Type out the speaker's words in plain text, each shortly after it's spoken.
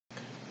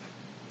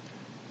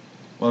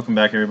Welcome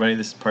back, everybody.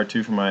 This is part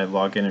 2 for my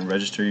login and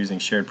register using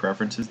shared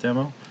preferences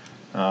demo.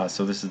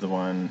 So this is the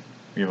one,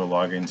 we have a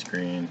login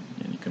screen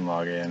and you can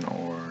log in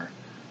or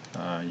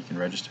you can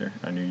register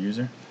a new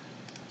user.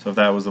 So if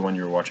that was the one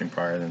you were watching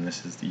prior, then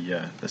this is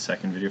the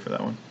second video for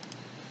that one.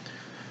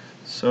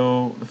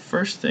 So the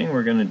first thing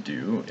we're going to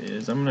do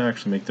is I'm going to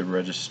actually make the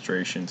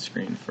registration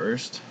screen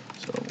first.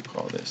 So we'll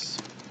call this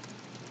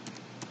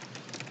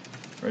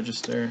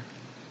register,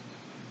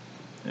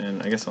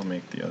 and I guess I'll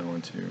make the other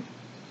one too.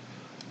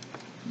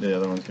 The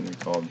other one's going to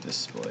be called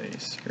display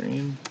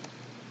screen.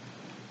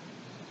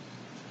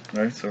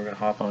 Alright, so we're going to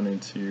hop on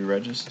into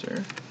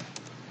register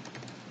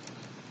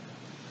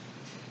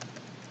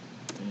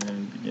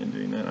and begin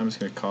doing that. I'm just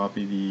going to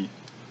copy the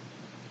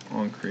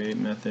onCreate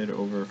method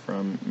over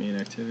from main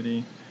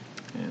activity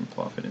and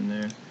plop it in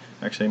there.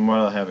 Actually,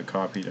 while I have it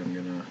copied, I'm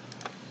going to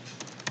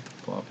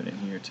plop it in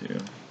here too.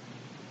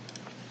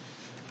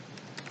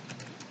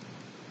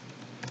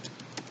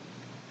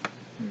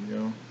 There we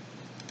go.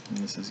 And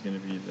this is going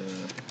to be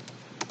the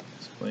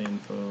display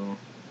info,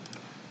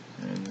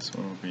 and this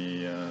one will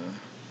be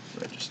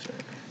register.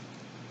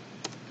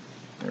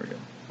 There we go.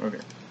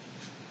 Okay.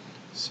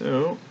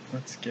 So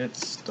let's get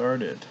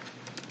started.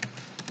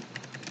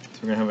 So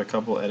we're going to have a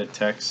couple edit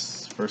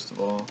texts first of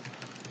all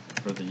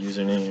for the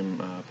username,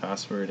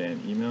 password,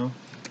 and email.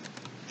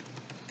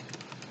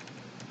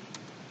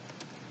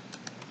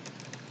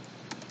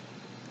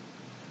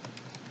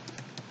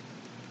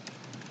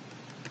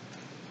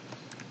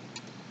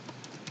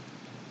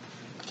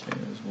 Okay,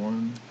 there's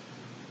one.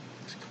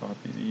 Let's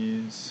copy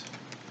these.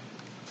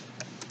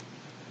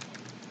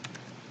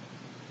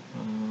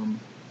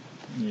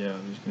 Yeah,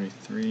 there's going to be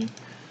 3.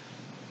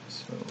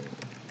 So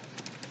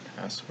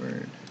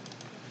password,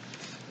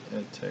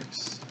 edit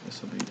text,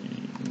 this will be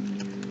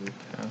new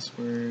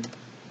password.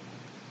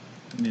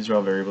 And these are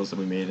all variables that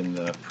we made in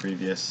the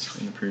previous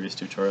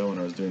tutorial when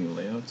I was doing the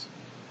layouts.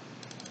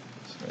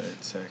 So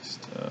edit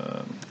text,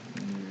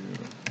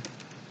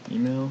 new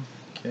email,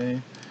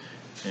 okay.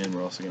 And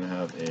we're also going to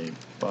have a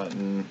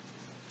button,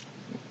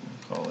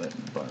 we'll call it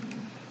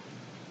button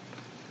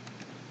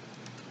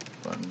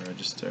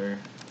register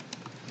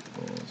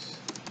equals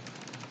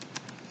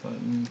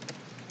button,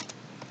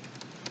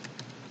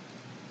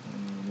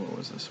 what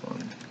was this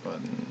one,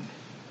 button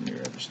new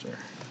register,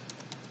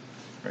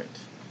 right,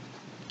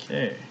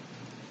 okay.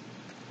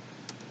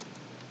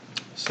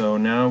 So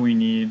now we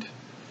need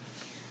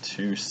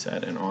to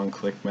set an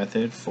onClick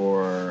method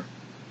for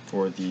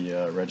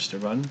the register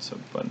button, so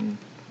button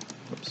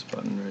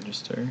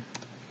register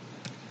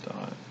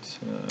dot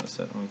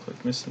set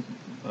onClick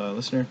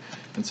listener.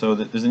 And so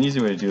there's an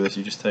easy way to do this.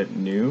 You just type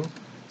new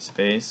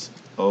space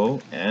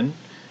on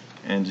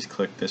and just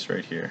click this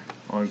right here,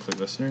 onClick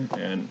listener,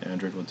 and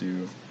Android will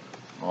do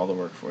all the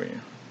work for you.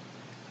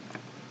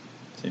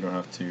 So you don't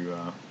have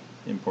to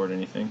import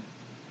anything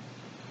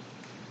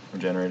or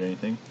generate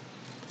anything.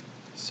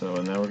 So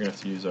now we're going to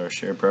have to use our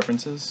shared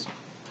preferences,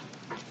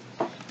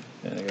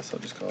 and I guess I'll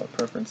just call it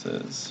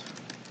preferences.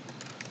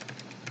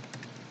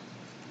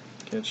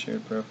 Get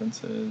shared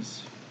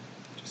preferences,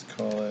 just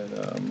call it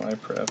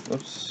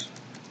myprefs.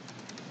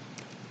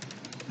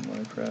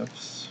 Mode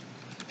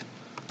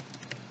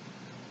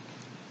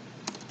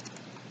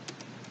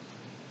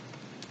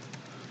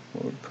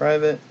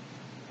private.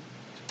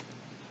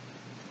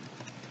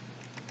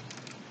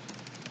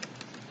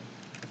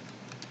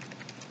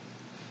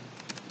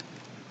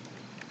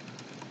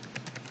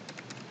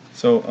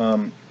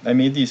 So I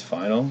made these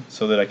final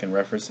so that I can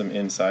reference them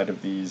inside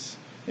of these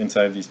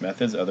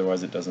methods.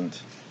 Otherwise, it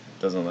doesn't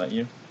let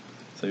you.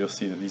 So you'll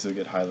see that these will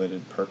get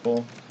highlighted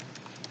purple.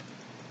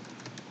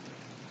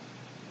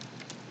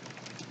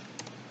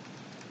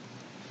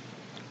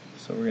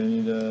 So we're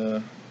going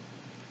to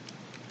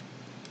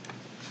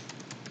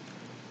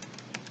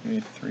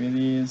need 3 of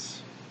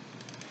these.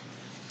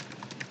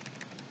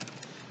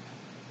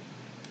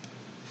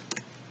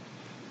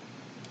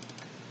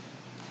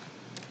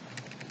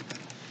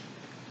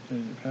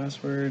 There's your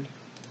password.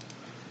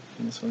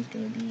 And this one's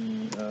going to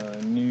be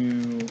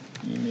new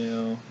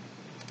email.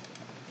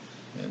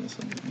 And this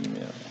will be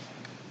email.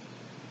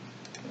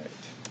 Right.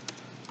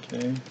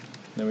 Okay.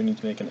 Now we need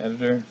to make an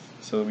editor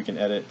so that we can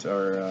edit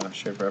our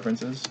shared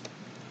preferences.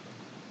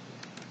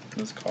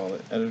 Let's call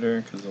it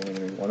editor because there's only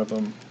going to be one of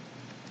them.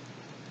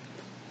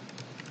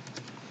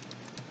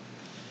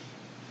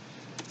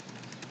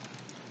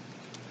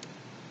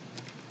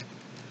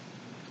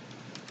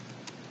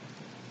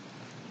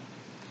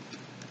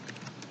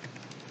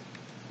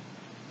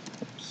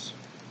 Oops.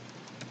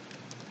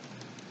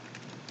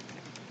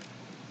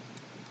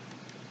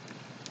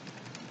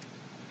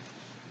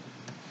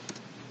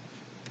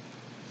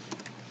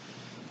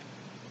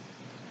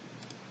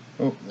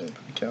 Oh, did I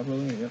put a capital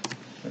there? Yep,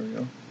 there we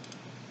go.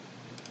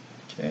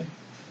 Okay,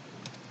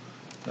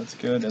 that's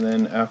good. And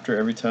then after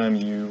every time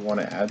you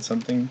want to add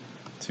something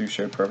to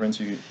shared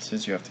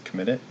preferences, you have to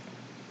commit it.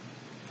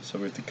 So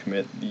we have to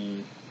commit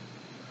the.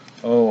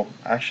 Oh,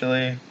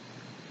 actually,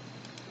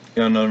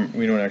 no,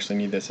 we don't actually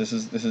need this. This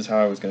is how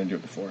I was going to do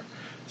it before.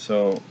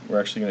 So we're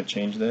actually going to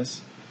change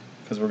this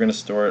because we're going to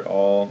store it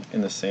all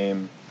in the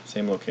same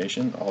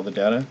location, all the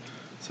data.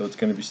 So it's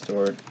going to be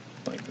stored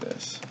like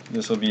this.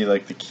 This will be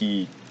like the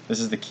key.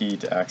 This is the key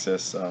to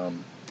access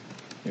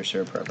your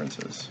shared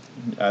preferences.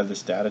 Add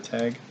this data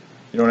tag.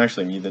 You don't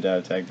actually need the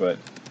data tag, but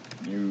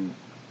you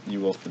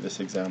will for this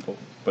example.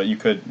 But you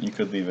could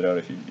leave it out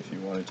if you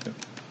wanted to.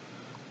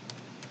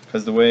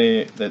 Because the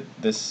way that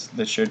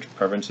the shared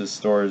preferences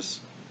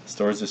stores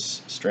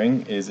this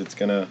string is it's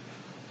gonna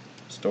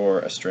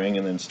store a string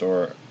and then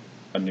store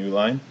a new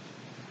line.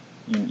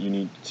 You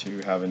need to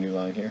have a new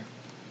line here.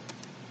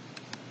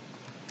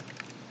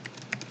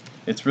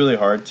 It's really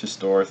hard to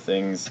store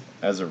things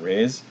as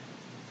arrays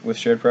with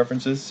shared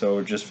preferences,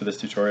 so just for this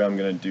tutorial I'm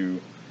going to do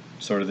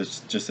sort of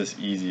this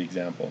easy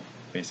example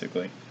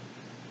basically.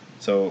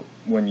 So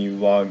when you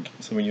log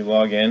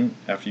in,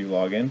 after you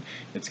log in,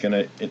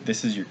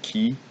 this is your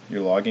key,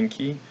 your login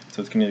key,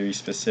 so it's going to be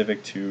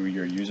specific to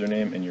your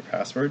username and your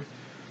password,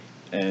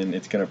 and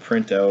it's going to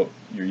print out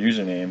your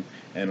username,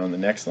 and on the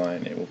next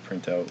line it will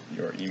print out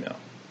your email.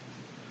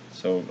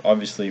 So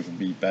obviously it would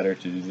be better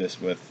to do this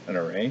with an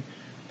array,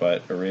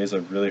 but arrays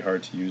are really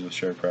hard to use with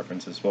shared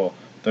preferences. Well,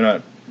 they're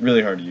not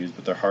really hard to use,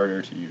 but they're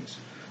harder to use.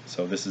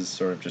 So this is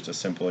sort of just a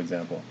simple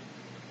example.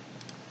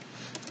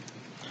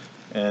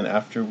 And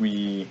after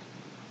we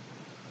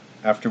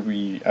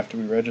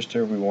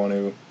register, we want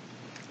to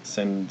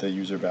send the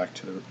user back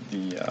to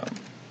the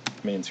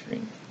main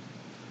screen.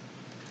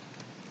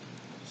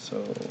 So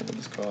we'll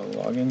just call it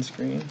login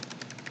screen.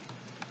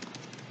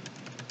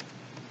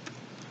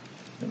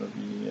 It'll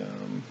be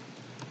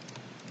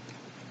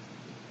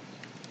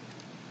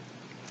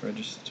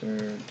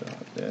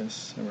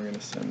register.this, and we're going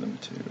to send them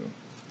to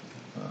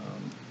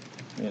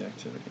main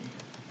activity.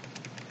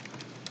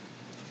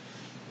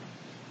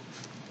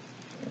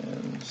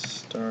 And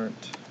start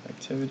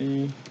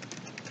activity.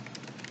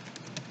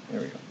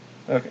 There we go.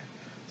 Okay,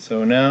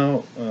 so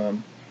now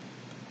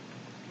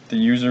the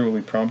user will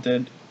be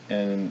prompted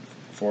and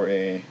for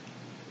a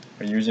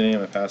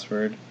username, a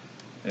password,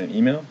 and an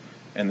email.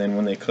 And then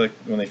when they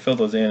fill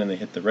those in and they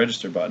hit the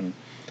register button,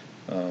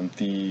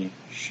 the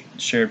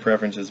shared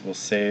preferences will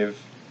save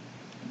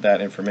that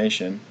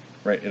information.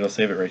 Right, it'll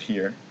save it right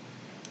here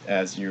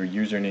as your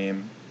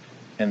username,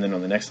 and then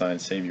on the next line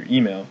save your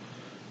email.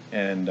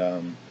 And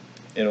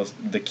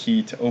the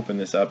key to open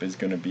this up is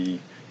going to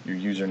be your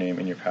username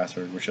and your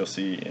password, which you'll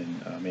see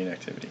in main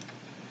activity.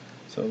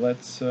 So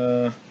let's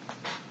what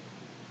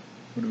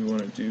do we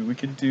want to do? We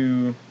could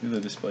do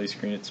the display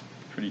screen. It's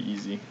pretty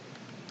easy.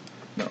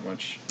 Not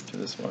much to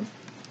this one.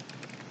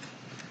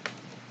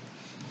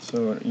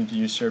 So you need to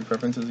use shared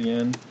preferences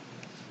again.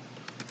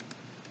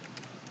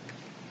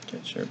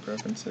 Get shared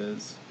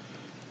preferences,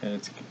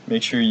 and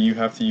make sure you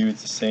have to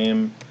use the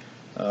same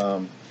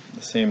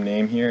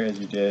name here as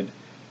you did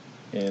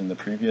in the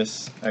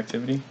previous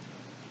activity.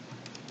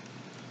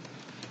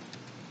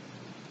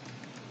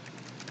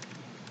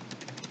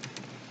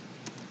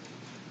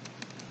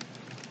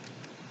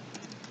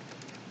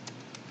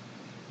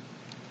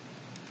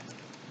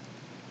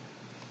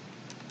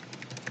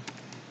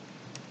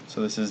 So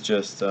this is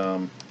just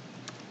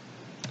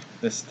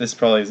this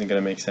probably isn't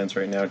going to make sense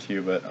right now to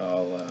you, but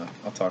I'll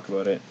talk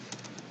about it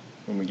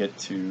when we get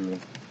to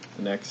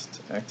the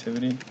next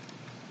activity.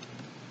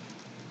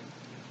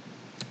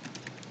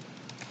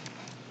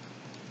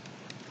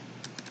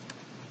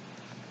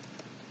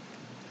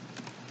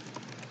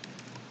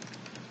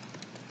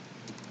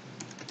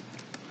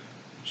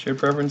 Shared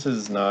preferences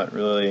is not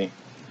really,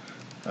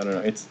 I don't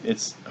know,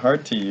 it's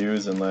hard to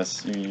use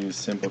unless you use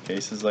simple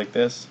cases like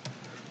this.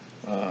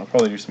 I'll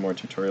probably do some more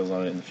tutorials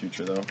on it in the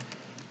future though.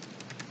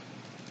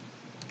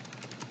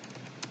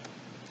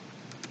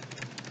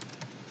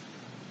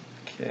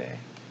 Okay.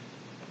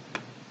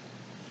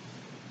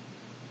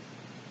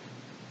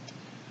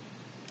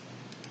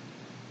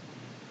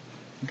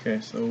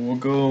 Okay, so we'll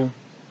going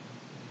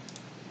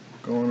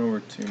over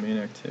to main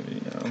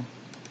activity now.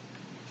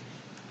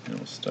 And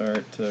we'll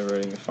start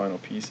writing the final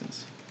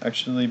pieces.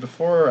 Actually,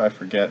 before I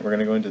forget, we're going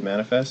to go into the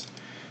manifest.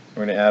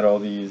 We're going to add all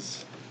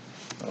these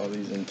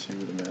into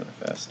the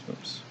manifest.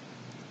 Oops.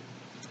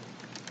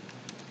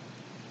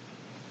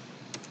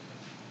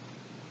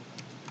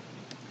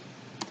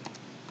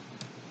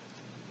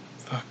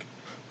 Fuck.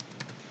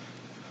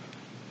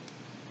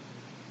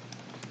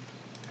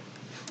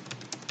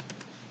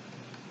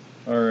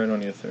 Alright, I don't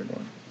need a third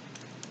one.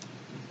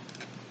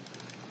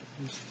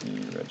 Here's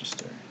the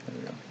register. There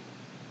we go.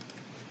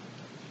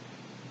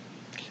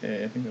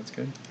 Okay, I think that's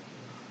good.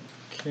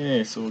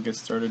 Okay, so we'll get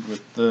started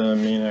with the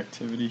main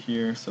activity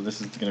here. So this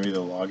is going to be the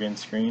login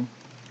screen.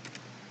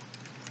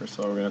 First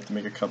of all, we're going to have to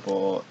make a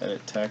couple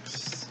edit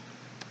texts.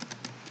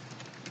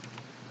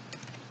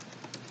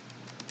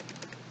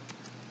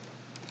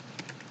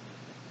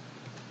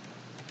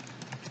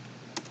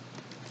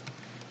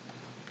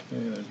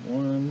 Okay, there's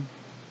one.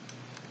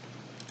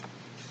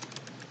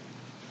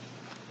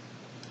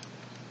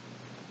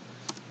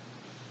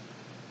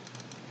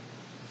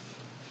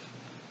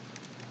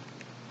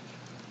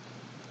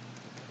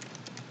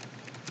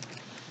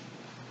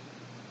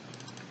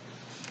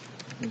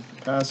 Here's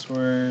the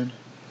password.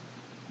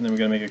 And then we're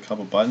going to make a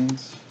couple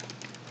buttons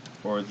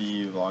for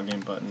the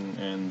login button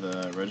and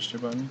the register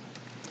button.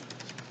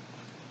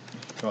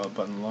 Call it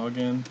button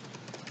login.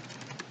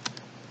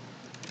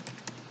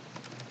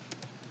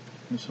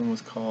 This one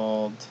was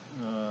called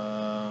button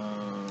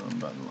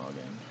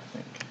login, I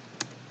think.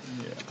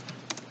 Yeah.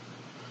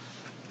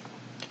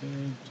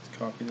 Okay, just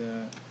copy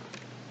that.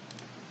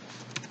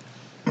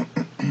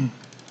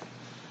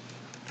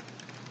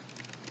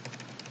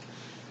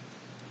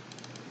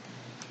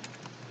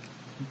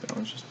 That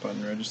one's just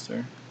button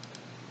register.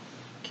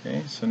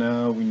 Okay, so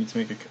now we need to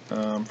make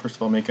a, first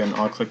of all, make an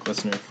Onclick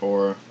listener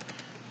for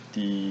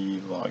the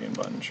login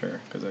button,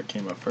 sure, because that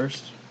came up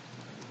first.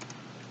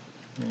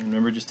 And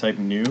remember, just type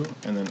new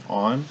and then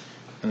on,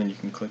 and then you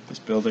can click this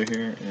builder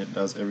here, and it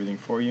does everything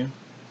for you.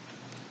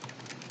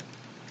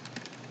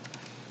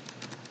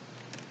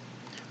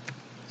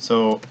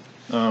 So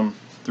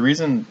the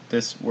reason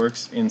this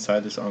works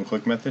inside this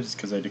Onclick method is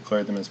because I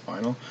declared them as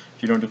final.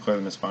 If you don't declare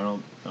them as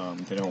final,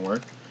 they don't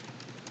work.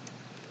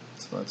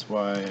 So that's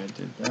why I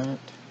did that.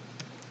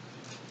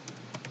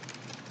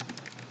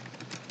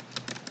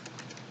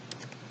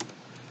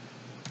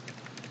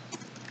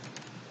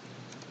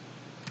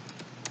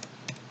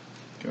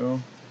 Go.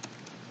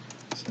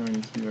 So now we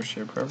need to do our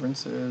shared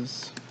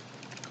preferences,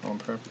 column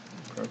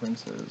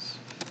preferences.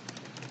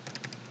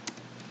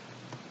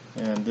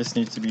 And this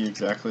needs to be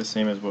exactly the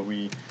same as what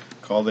we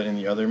called it in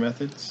the other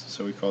methods.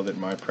 So we called it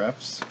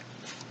myprefs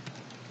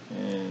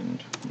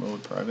and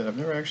mode private. I've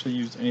never actually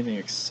used anything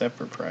except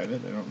for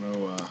private. I don't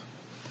know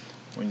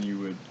when you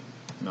would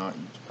not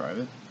use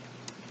private.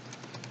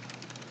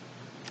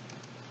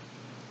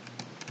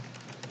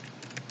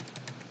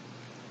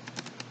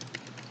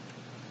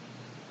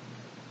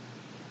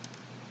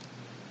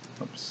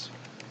 Oops.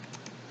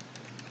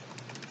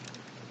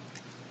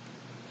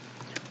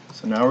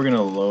 So now we're going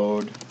to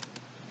load.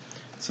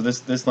 So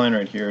this line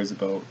right here is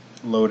about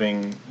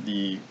loading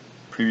the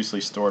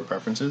previously stored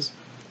preferences.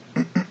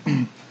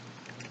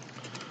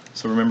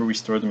 So remember, we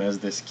stored them as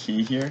this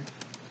key here.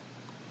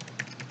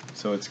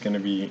 So it's going to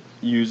be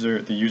the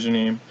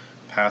username,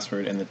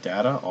 password, and the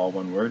data, all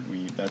one word.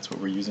 That's what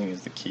we're using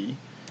as the key.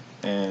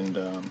 And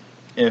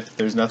if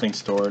there's nothing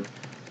stored,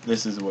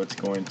 this is what's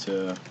going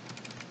to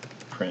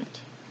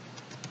print.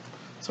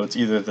 So it's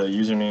either the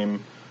username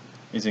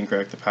is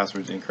incorrect, the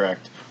password is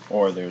incorrect,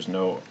 or there's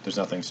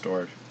nothing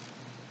stored.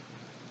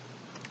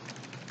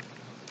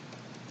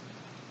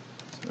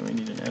 So we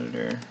need an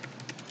editor.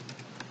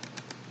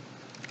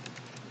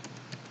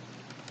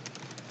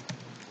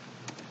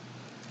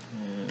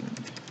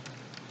 And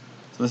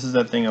so this is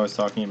that thing I was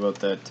talking about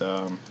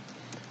that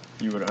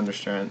you would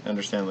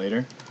understand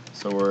later.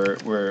 So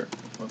we're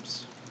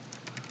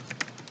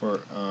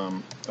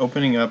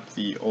opening up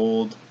the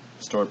old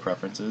stored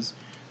preferences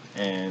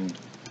an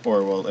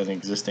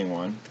existing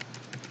one,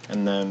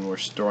 and then we're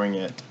storing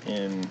it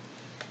in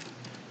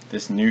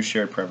this new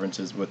shared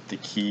preferences with the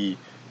key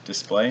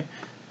display.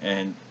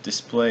 And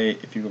display,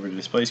 if you go over to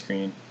display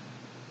screen,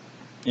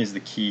 is the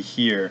key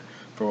here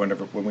for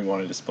when we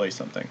want to display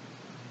something.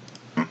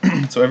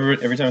 So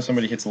every time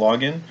somebody hits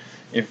login,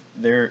 if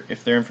their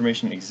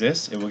information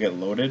exists, it will get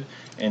loaded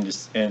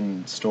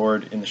and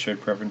stored in the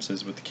shared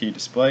preferences with the key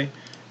display,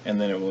 and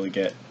then it will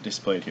get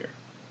displayed here.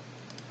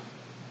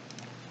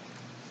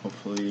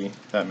 Hopefully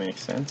that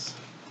makes sense.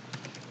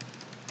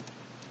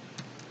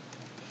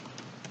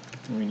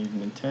 And we need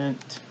an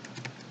intent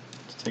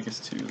to take us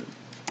to the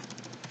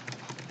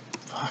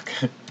fuck.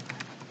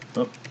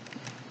 Oh.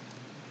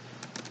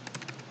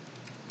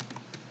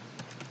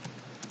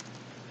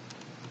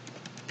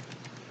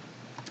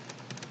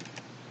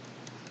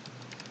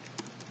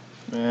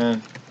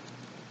 Man,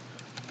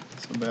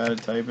 so bad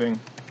at typing.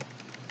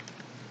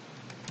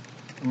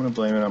 I'm gonna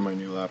blame it on my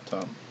new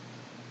laptop.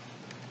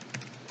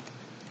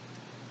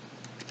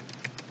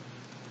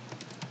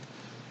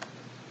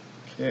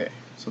 Okay,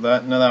 so now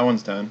that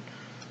one's done.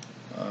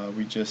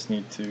 We just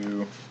need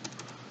to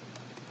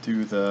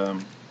do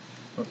the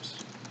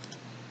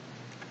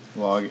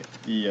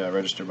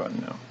register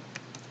button now.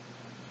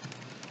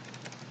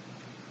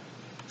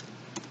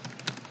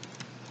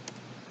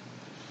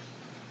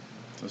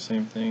 So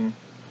same thing.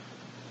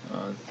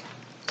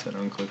 Set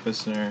Unclick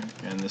listener,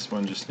 and this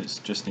one just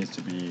needs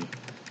to be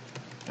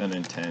an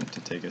intent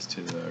to take us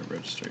to the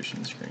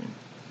registration screen.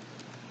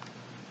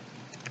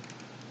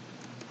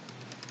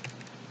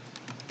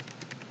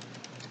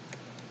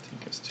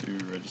 Take us to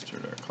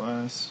registered our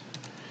class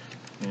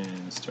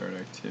and start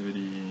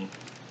activity.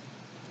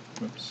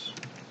 Whoops.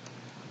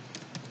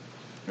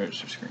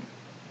 Register screen.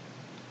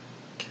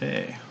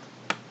 Okay.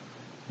 I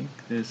think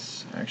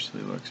this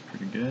actually looks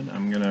pretty good.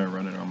 I'm gonna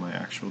run it on my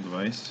actual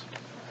device.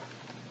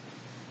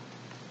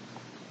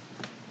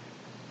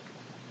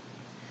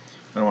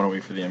 I don't want to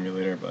wait for the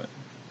emulator, but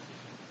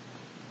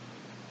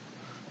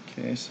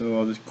okay, so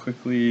I'll just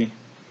quickly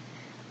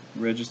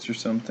register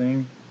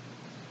something.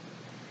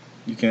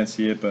 You can't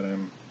see it, but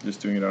I'm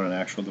just doing it on an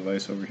actual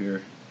device over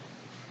here.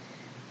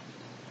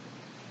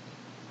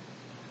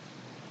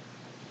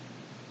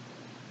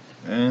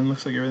 And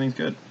looks like everything's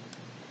good.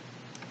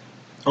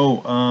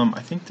 Oh,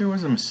 I think there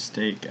was a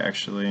mistake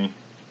actually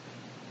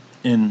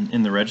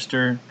in the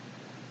register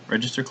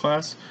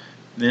class.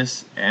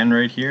 This and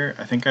right here,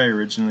 I think I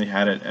originally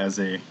had it as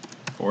a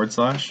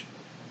 /,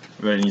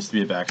 but it needs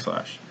to be a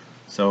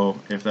 \. So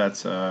if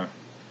that's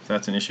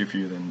an issue for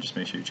you, then just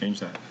make sure you change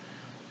that.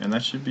 And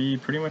that should be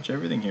pretty much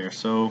everything here.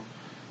 So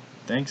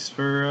thanks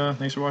for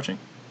watching.